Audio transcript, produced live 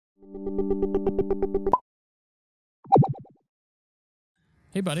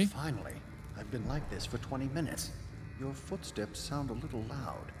Hey, buddy. Finally. I've been like this for 20 minutes. Your footsteps sound a little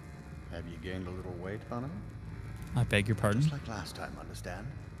loud. Have you gained a little weight, Bunting? I beg your pardon? Just like last time, understand?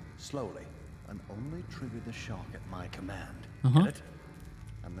 Slowly, and only trigger the shock at my command. Get it?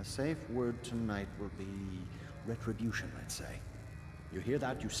 And the safe word tonight will be retribution, let's say. You hear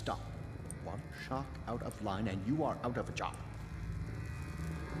that, you stop. One shock out of line, and you are out of a job.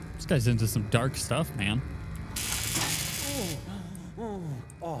 This guy's into some dark stuff, man.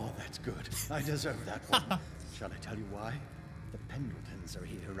 Oh, that's good. I deserve that one. Shall I tell you why? The Pendletons are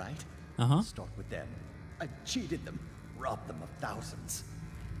here, right? Start with them. I cheated them, robbed them of thousands.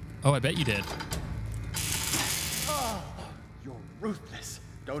 Oh, I bet you did. Oh, you're ruthless.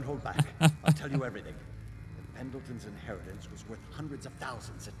 Don't hold back. I'll tell you everything. The Pendletons' inheritance was worth hundreds of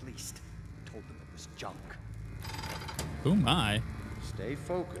thousands at least. I told them it was junk. Oh my. Stay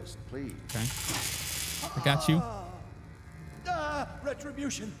focused, please. Okay. I got you.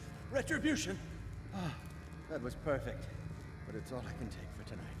 Retribution! Retribution! That was perfect. But it's all I can take for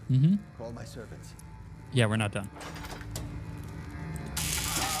tonight. Call my servants. Yeah, we're not done.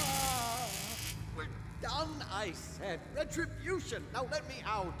 We're done, I said. Retribution! Now let me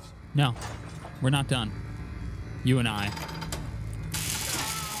out! No, we're not done. You and I.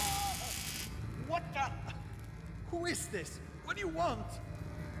 What the? Who is this? What do you want?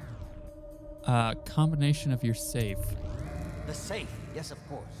 Combination of your safe. The safe, yes, of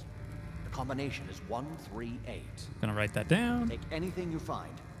course. The combination is 138. Gonna write that down. Take anything you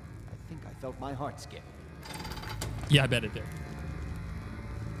find. I think I felt my heart skip. Yeah, I bet it did.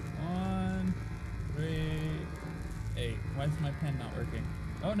 1, 3, 8. Why is my pen not working?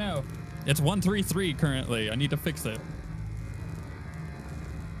 Oh no. It's 133 currently. I need to fix it.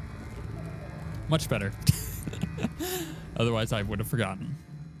 Much better. Otherwise, I would have forgotten.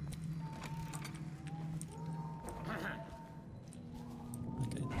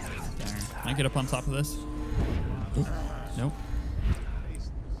 Okay, there. Can I get up on top of this? Ooh, nope.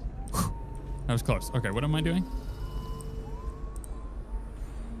 Whew. That was close. Okay, what am I doing?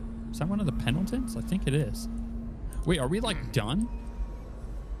 Is that one of the Pendletons? I think it is. Wait, are we like done?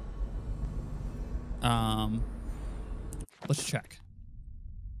 Let's check.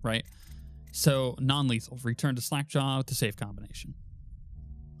 Right? So, non-lethal. Return to Slackjaw with the safe combination.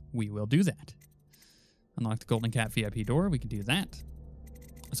 We will do that. Unlock the Golden Cat VIP door. We can do that.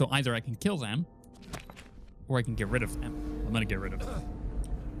 So either I can kill them, or I can get rid of them. I'm going to get rid of them.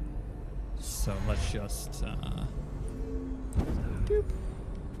 So let's just... doop.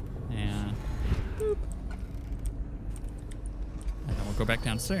 And... boop. And then we'll go back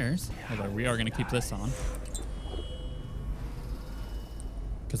downstairs. Although we are going to keep this on.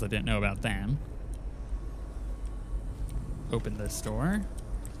 Because I didn't know about them. Open this door.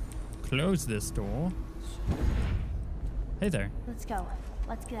 Close this door. Hey there. Let's go.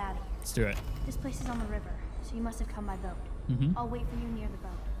 Let's get out of here. Let's do it. This place is on the river, so you must have come by boat. I'll wait for you near the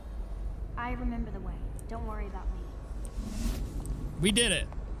boat. I remember the way. Don't worry about me. We did it.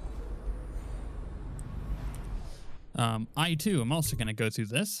 I too am also going to go through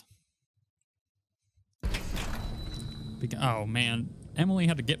this. Oh man, Emily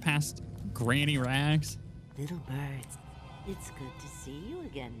had to get past Granny Rags. Little birds, it's good to see you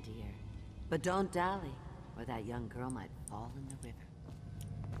again, dear. But don't dally, or that young girl might fall in the river.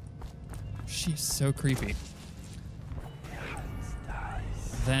 She's so creepy.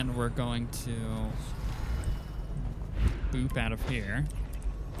 Then we're going to boop out of here.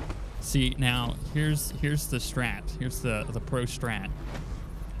 See, now here's the strat. Here's the pro strat.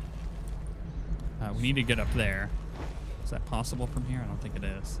 We need to get up there. Is that possible from here? I don't think it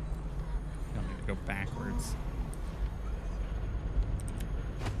is. We don't need to go backwards.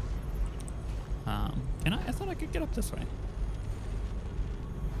 Can I? I thought I could get up this way.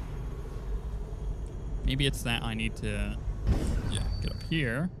 Maybe it's that I need to get up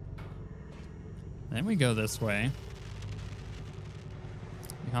here. Then we go this way.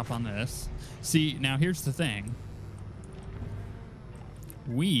 We hop on this. See, now here's the thing.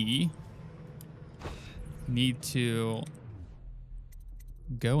 We need to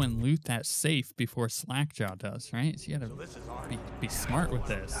go and loot that safe before Slackjaw does, right? So you gotta be smart with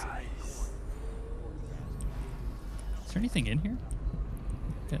this. Is there anything in here?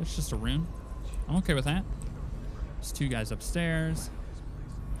 Okay, it's just a room. I'm okay with that. There's two guys upstairs.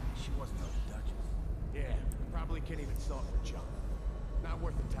 She wasn't no Duchess. Yeah, probably can't even sell it for junk. Not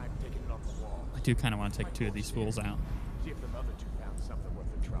worth the time taking it off the wall. I do kind of want to take two of these fools out. See if them other two found something worth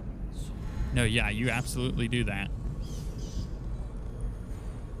the trouble. No, yeah, you absolutely do that.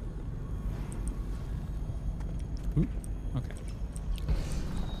 Ooh, okay.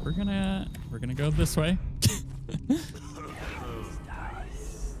 we're gonna go this way.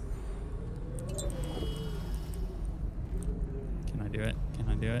 Can I do it? Can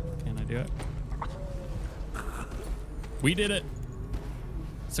I do it? Can I do it? We did it.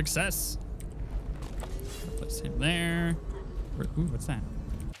 Success. Place him there. Ooh, what's that?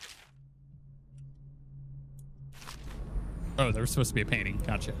 Oh, there was supposed to be a painting.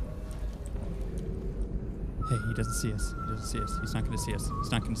 Gotcha. Hey, he doesn't see us. He doesn't see us. He's not going to see us.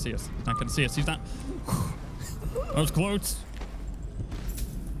 He's not going to see us. He's not going to see us. He's not. That was close.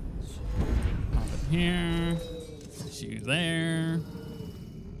 Pop it here. Put you there.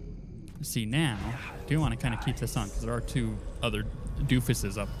 See, now, I do want to kind of keep this on because there are two other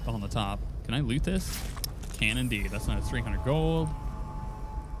doofuses up on the top. Can I loot this? Can indeed. That's not 300 gold.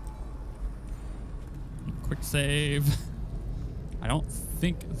 Quick save. I don't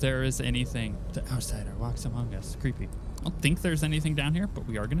think there is anything. The outsider walks among us. Creepy. I don't think there's anything down here, but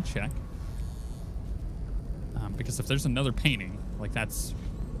we are going to check. Because if there's another painting, like, that's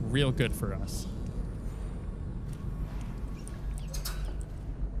real good for us.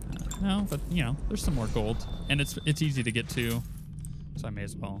 No, but, you know, there's some more gold. And it's easy to get to. So I may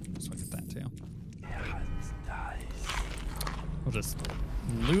as well just look at that, too. We'll just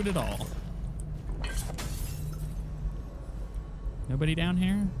loot it all. Nobody down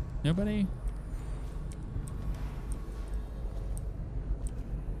here? Nobody?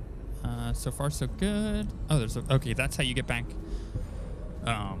 So far so good. Oh, there's a, okay, that's how you get back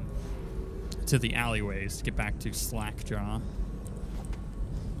to the alleyways to get back to Slackjaw.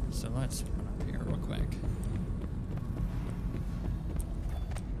 So let's run up here real quick.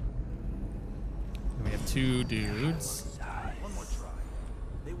 And we have two dudes. One more try.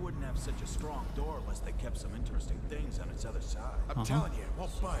 They wouldn't have such a strong door unless they kept some interesting things on its other side. I'm telling you, it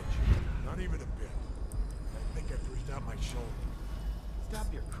won't budge. Not even a bit. I think I freaked out my shoulder.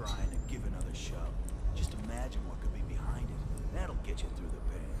 Stop your crying and give another shove. Just imagine what could be behind it. That'll get you through the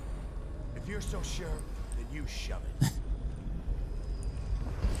pain. If you're so sure, then you shove it.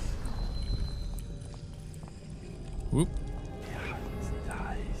 Whoop.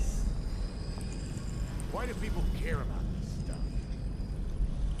 Why do people care about this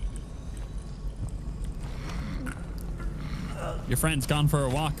stuff? Your friend's gone for a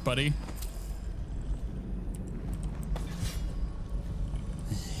walk, buddy.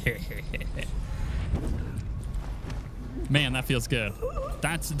 Man, that feels good.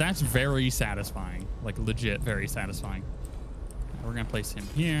 That's very satisfying. Like, legit very satisfying. We're gonna place him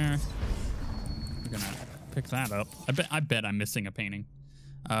here. We're gonna pick that up. I bet I'm missing a painting.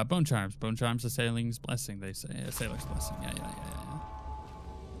 Bone charms. Bone charms, a sailing's blessing, they say. A sailor's blessing. Yeah.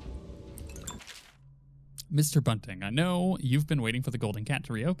 Mr. Bunting, I know you've been waiting for the Golden Cat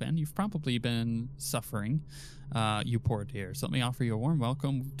to reopen. You've probably been suffering, you poor dear. So let me offer you a warm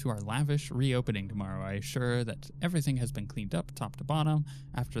welcome to our lavish reopening tomorrow. I assure that everything has been cleaned up top to bottom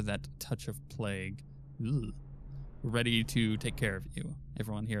after that touch of plague. Ugh. We're ready to take care of you.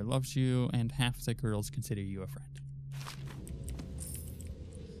 Everyone here loves you, and half the girls consider you a friend.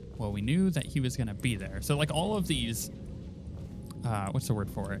 Well, we knew that he was going to be there. So, like, all of these... what's the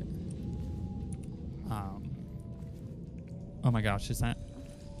word for it? Oh my gosh, is that...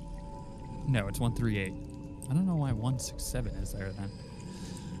 No, it's 138. I don't know why 167 is there then.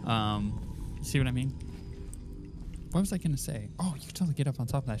 You see what I mean? What was I going to say? Oh, you can totally get up on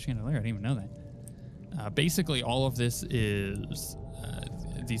top of that chandelier. I didn't even know that. Basically, all of this is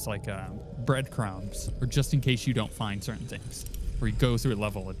these, like, breadcrumbs, or just in case you don't find certain things, or you go through a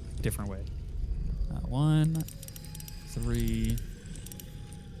level a different way. 1, 3,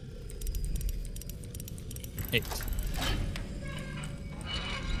 8.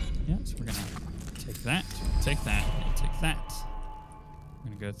 Yeah, so we're gonna take that, take that, and take that. We're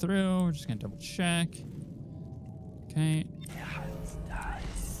gonna go through, we're just gonna double check. Okay.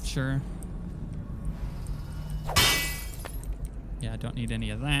 Sure. Yeah, I don't need any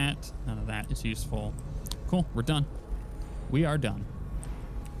of that. None of that is useful. Cool, we're done. We are done.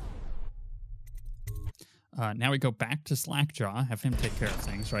 Now we go back to Slackjaw, have him take care of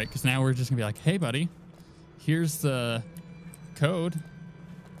things, right? Because now we're just gonna be like, hey, buddy, here's the code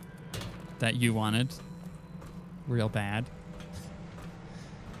that you wanted real bad.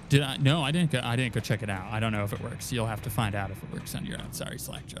 Did I? No, I didn't go check it out. I don't know if it works. You'll have to find out if it works on your own. Sorry,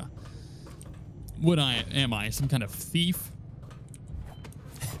 Slackjaw. Am I some kind of thief?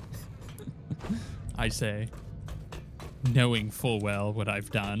 I say, knowing full well what I've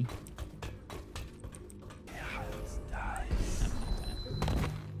done.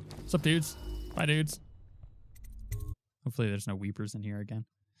 What's up, dudes? Bye, dudes. Hopefully there's no weepers in here again.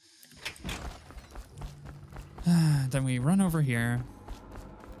 Then we run over here.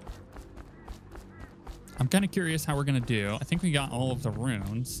 I'm kind of curious how we're going to do. I think we got all of the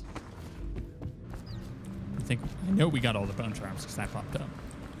runes. I know we got all the bone charms because that popped up.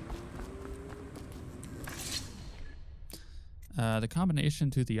 The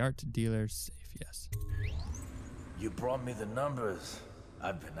combination to the art dealer's safe, yes. You brought me the numbers.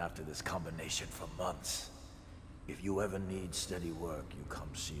 I've been after this combination for months. If you ever need steady work, you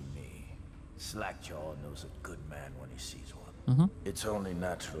come see me. Slackjaw knows a good man when he sees one. It's only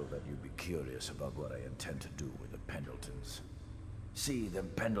natural that you'd be curious about what I intend to do with the Pendletons. See,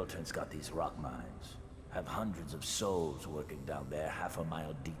 them Pendletons got these rock mines. Have hundreds of souls working down there half a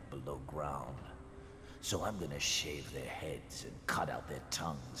mile deep below ground. So I'm gonna shave their heads and cut out their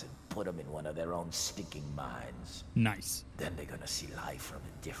tongues and put them in one of their own stinking mines. Nice. Then they're gonna see life from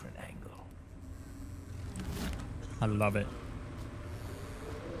a different angle. I love it.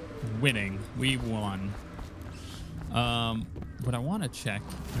 Winning. We won. What I want to check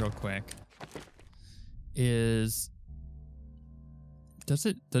real quick is does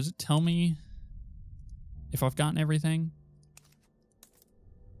it tell me if I've gotten everything?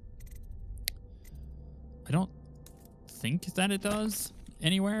 I don't think that it does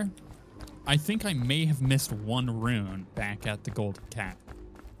anywhere. I think I may have missed one rune back at the Golden Cat.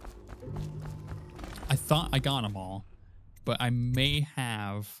 I thought I got them all, but I may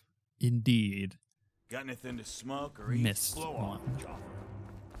have indeed got anything to smoke or eat? Missed one.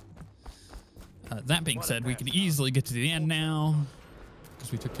 That being said, we can easily get to the end now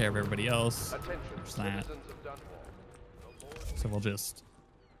because we took care of everybody else. There's that. So we'll just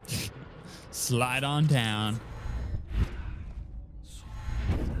slide on down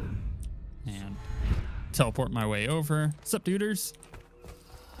and teleport my way over. Sup, duders?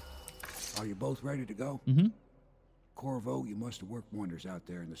 Are you both ready to go? Mm-hmm. Corvo, you must have worked wonders out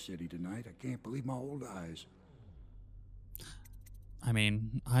there in the city tonight. I can't believe my old eyes. I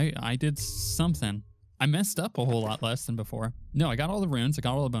mean, I did something. I messed up a whole lot less than before. No, I got all the runes. I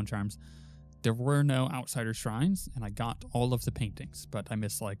got all the bone charms. There were no outsider shrines, and I got all of the paintings, but I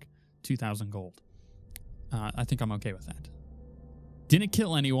missed like 2,000 gold. I think I'm okay with that. Didn't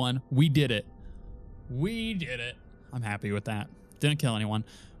kill anyone. We did it. We did it. I'm happy with that. Didn't kill anyone.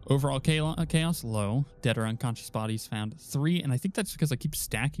 Overall chaos, low. Dead or unconscious bodies found 3, and I think that's because I keep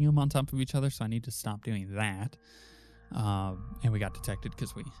stacking them on top of each other, so I need to stop doing that. And we got detected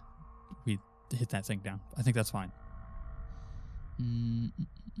because we hit that thing down. I think that's fine.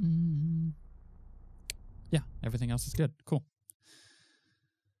 Yeah, everything else is good. Cool.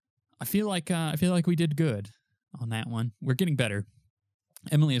 I feel like we did good on that one. We're getting better.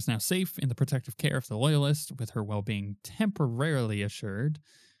 Emily is now safe in the protective care of the Loyalist, with her well-being temporarily assured.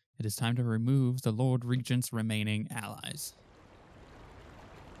 It is time to remove the Lord Regent's remaining allies.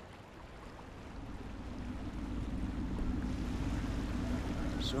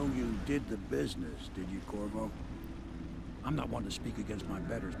 So you did the business, did you, Corvo? I'm not one to speak against my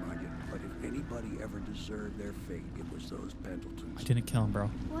betters, mind you, but if anybody ever deserved their fate, it was those Pendletons. I didn't kill him,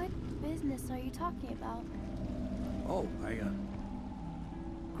 bro. What business are you talking about? Oh,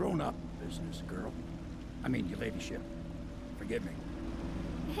 grown-up business, girl. I mean, your ladyship. Forgive me.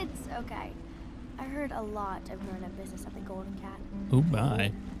 It's okay. I heard a lot of grown-up business at the Golden Cat. Oh,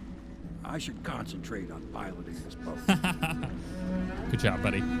 bye. I should concentrate on piloting this boat. Good job,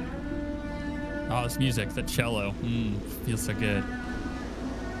 buddy. Oh, this music, the cello. Feels so good.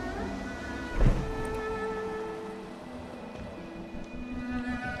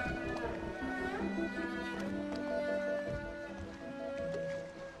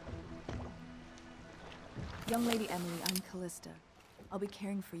 Young Lady Emily, I'm Callista. I'll be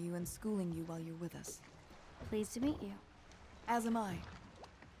caring for you and schooling you while you're with us. Pleased to meet you. As am I.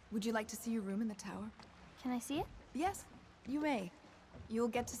 Would you like to see your room in the tower? Can I see it? Yes, you may. You'll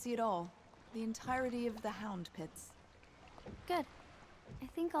get to see it all. The entirety of the Hound Pits. Good. I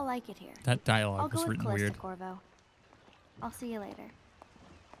think I'll like it here. That I'll dialogue go was with written Callista, weird. Corvo. I'll see you later.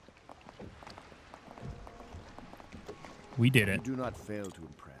 We did it. You do not fail to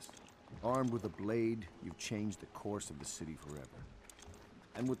impress. Armed with a blade, you've changed the course of the city forever.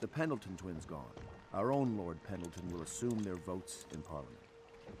 And with the Pendleton twins gone, our own Lord Pendleton will assume their votes in Parliament.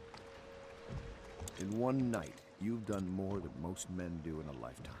 In one night, you've done more than most men do in a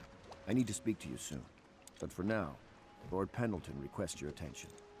lifetime. I need to speak to you soon. But for now, Lord Pendleton requests your attention.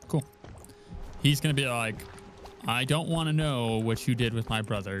 Cool. He's going to be like, I don't want to know what you did with my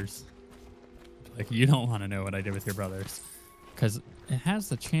brothers. Like, you don't want to know what I did with your brothers. Because it has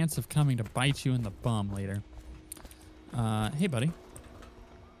the chance of coming to bite you in the bum later. Hey, buddy.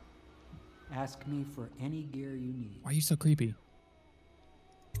 Ask me for any gear you need. Why are you so creepy?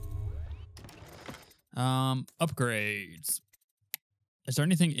 Upgrades. Is there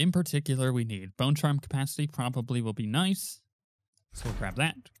anything in particular we need? Bone charm capacity probably will be nice. So we'll grab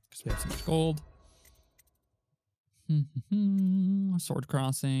that because we have so much gold. Sword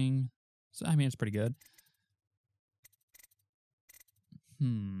crossing. So I mean, it's pretty good.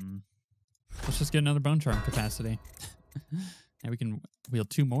 Let's just get another bone charm capacity. And we can wield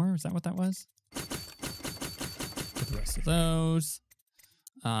 2 more. Is that what that was? Get the rest of those.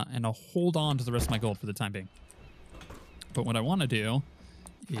 And I'll hold on to the rest of my gold for the time being. But what I want to do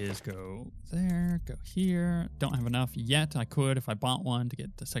is go there, go here. Don't have enough yet. I could if I bought one to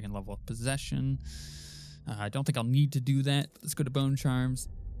get the 2nd level of possession. I don't think I'll need to do that. Let's go to bone charms.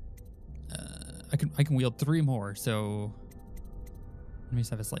 I can wield 3 more, so enemies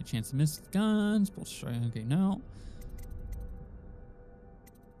have a slight chance to miss guns. Bullshit. Okay, no.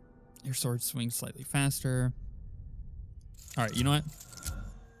 Your sword swings slightly faster. All right, you know what?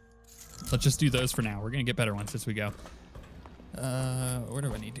 Let's just do those for now. We're gonna get better ones as we go. Where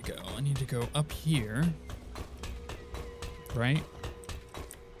do I need to go? I need to go up here, right?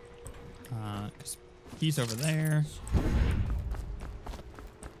 'Cause he's over there.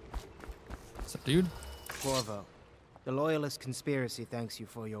 What's up, dude? Corvo, the Loyalist conspiracy thanks you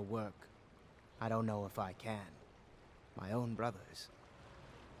for your work. I don't know if I can. My own brothers.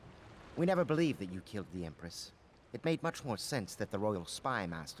 We never believed that you killed the Empress. It made much more sense that the Royal Spy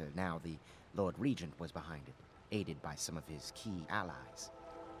Master, now the Lord Regent, was behind it, aided by some of his key allies.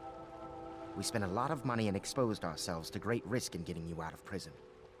 We spent a lot of money and exposed ourselves to great risk in getting you out of prison.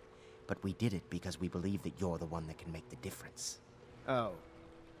 But we did it because we believe that you're the one that can make the difference. Oh,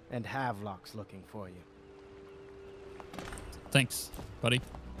 and Havelock's looking for you. Thanks, buddy.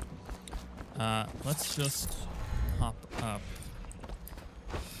 Let's just hop up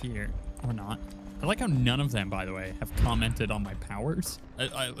here, or not. I like how none of them, by the way, have commented on my powers.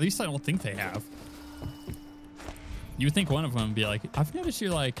 At least I don't think they have. You would think one of them would be like, I've noticed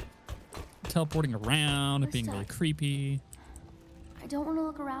you're like teleporting around and being really creepy. I don't want to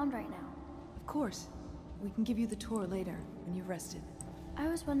look around right now. Of course. We can give you the tour later when you've rested. I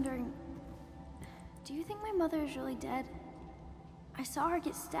was wondering, do you think my mother is really dead? I saw her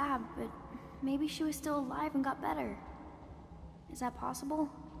get stabbed, but maybe she was still alive and got better. Is that possible?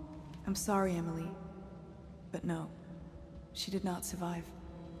 I'm sorry, Emily, but no. She did not survive.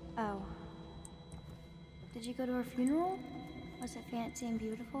 Oh. Did you go to her funeral? Was it fancy and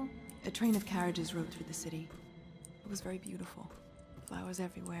beautiful? A train of carriages rode through the city. It was very beautiful. Flowers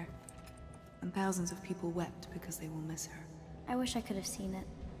everywhere. And thousands of people wept because they will miss her. I wish I could have seen it.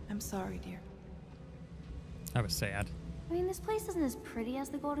 I'm sorry, dear. That was sad. I mean, this place isn't as pretty as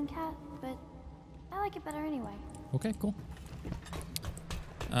the Golden Cat, but I like it better anyway. Okay, cool.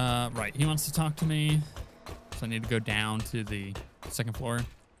 Right, he wants to talk to me, so I need to go down to the 2nd floor.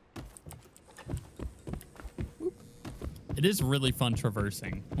 Oop. It is really fun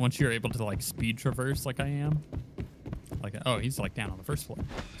traversing once you're able to like speed traverse like I am. Like, oh, he's like down on the 1st floor.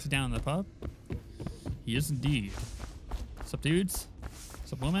 Is he down in the pub? He is indeed. What's up, dudes?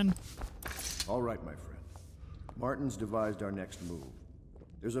 What's up, woman? All right, my friend. Martin's devised our next move.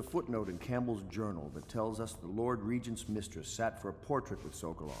 There's a footnote in Campbell's journal that tells us the Lord Regent's mistress sat for a portrait with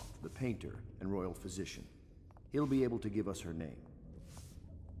Sokolov, the painter and royal physician. He'll be able to give us her name.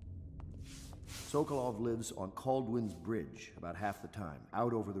 Sokolov lives on Caldwin's Bridge about half the time,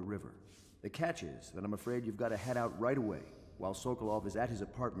 out over the river. The catch is that I'm afraid you've got to head out right away, while Sokolov is at his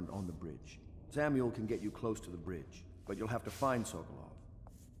apartment on the bridge. Samuel can get you close to the bridge, but you'll have to find Sokolov.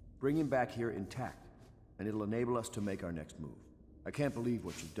 Bring him back here intact, and it'll enable us to make our next move. I can't believe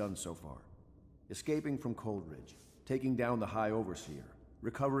what you've done so far. Escaping from Coldridge, taking down the High Overseer,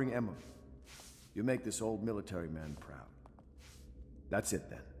 recovering Emily. You make this old military man proud. That's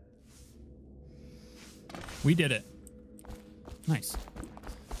it, then. We did it. Nice.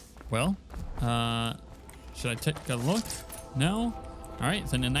 Well, should I take a look? No? All right,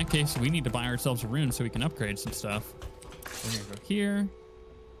 then in that case, we need to buy ourselves a rune so we can upgrade some stuff. We're gonna go here.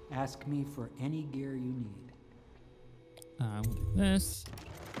 Ask me for any gear you need. We'll do this.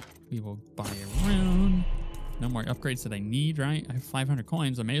 We will buy a rune. No more upgrades that I need, right? I have 500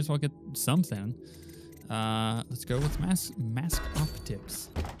 coins. I may as well get something. Let's go with mask optics.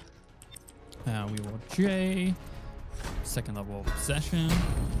 We will J. 2nd level of possession.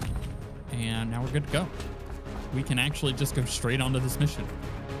 And now we're good to go. We can actually just go straight onto this mission.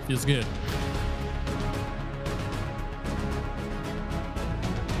 Feels good.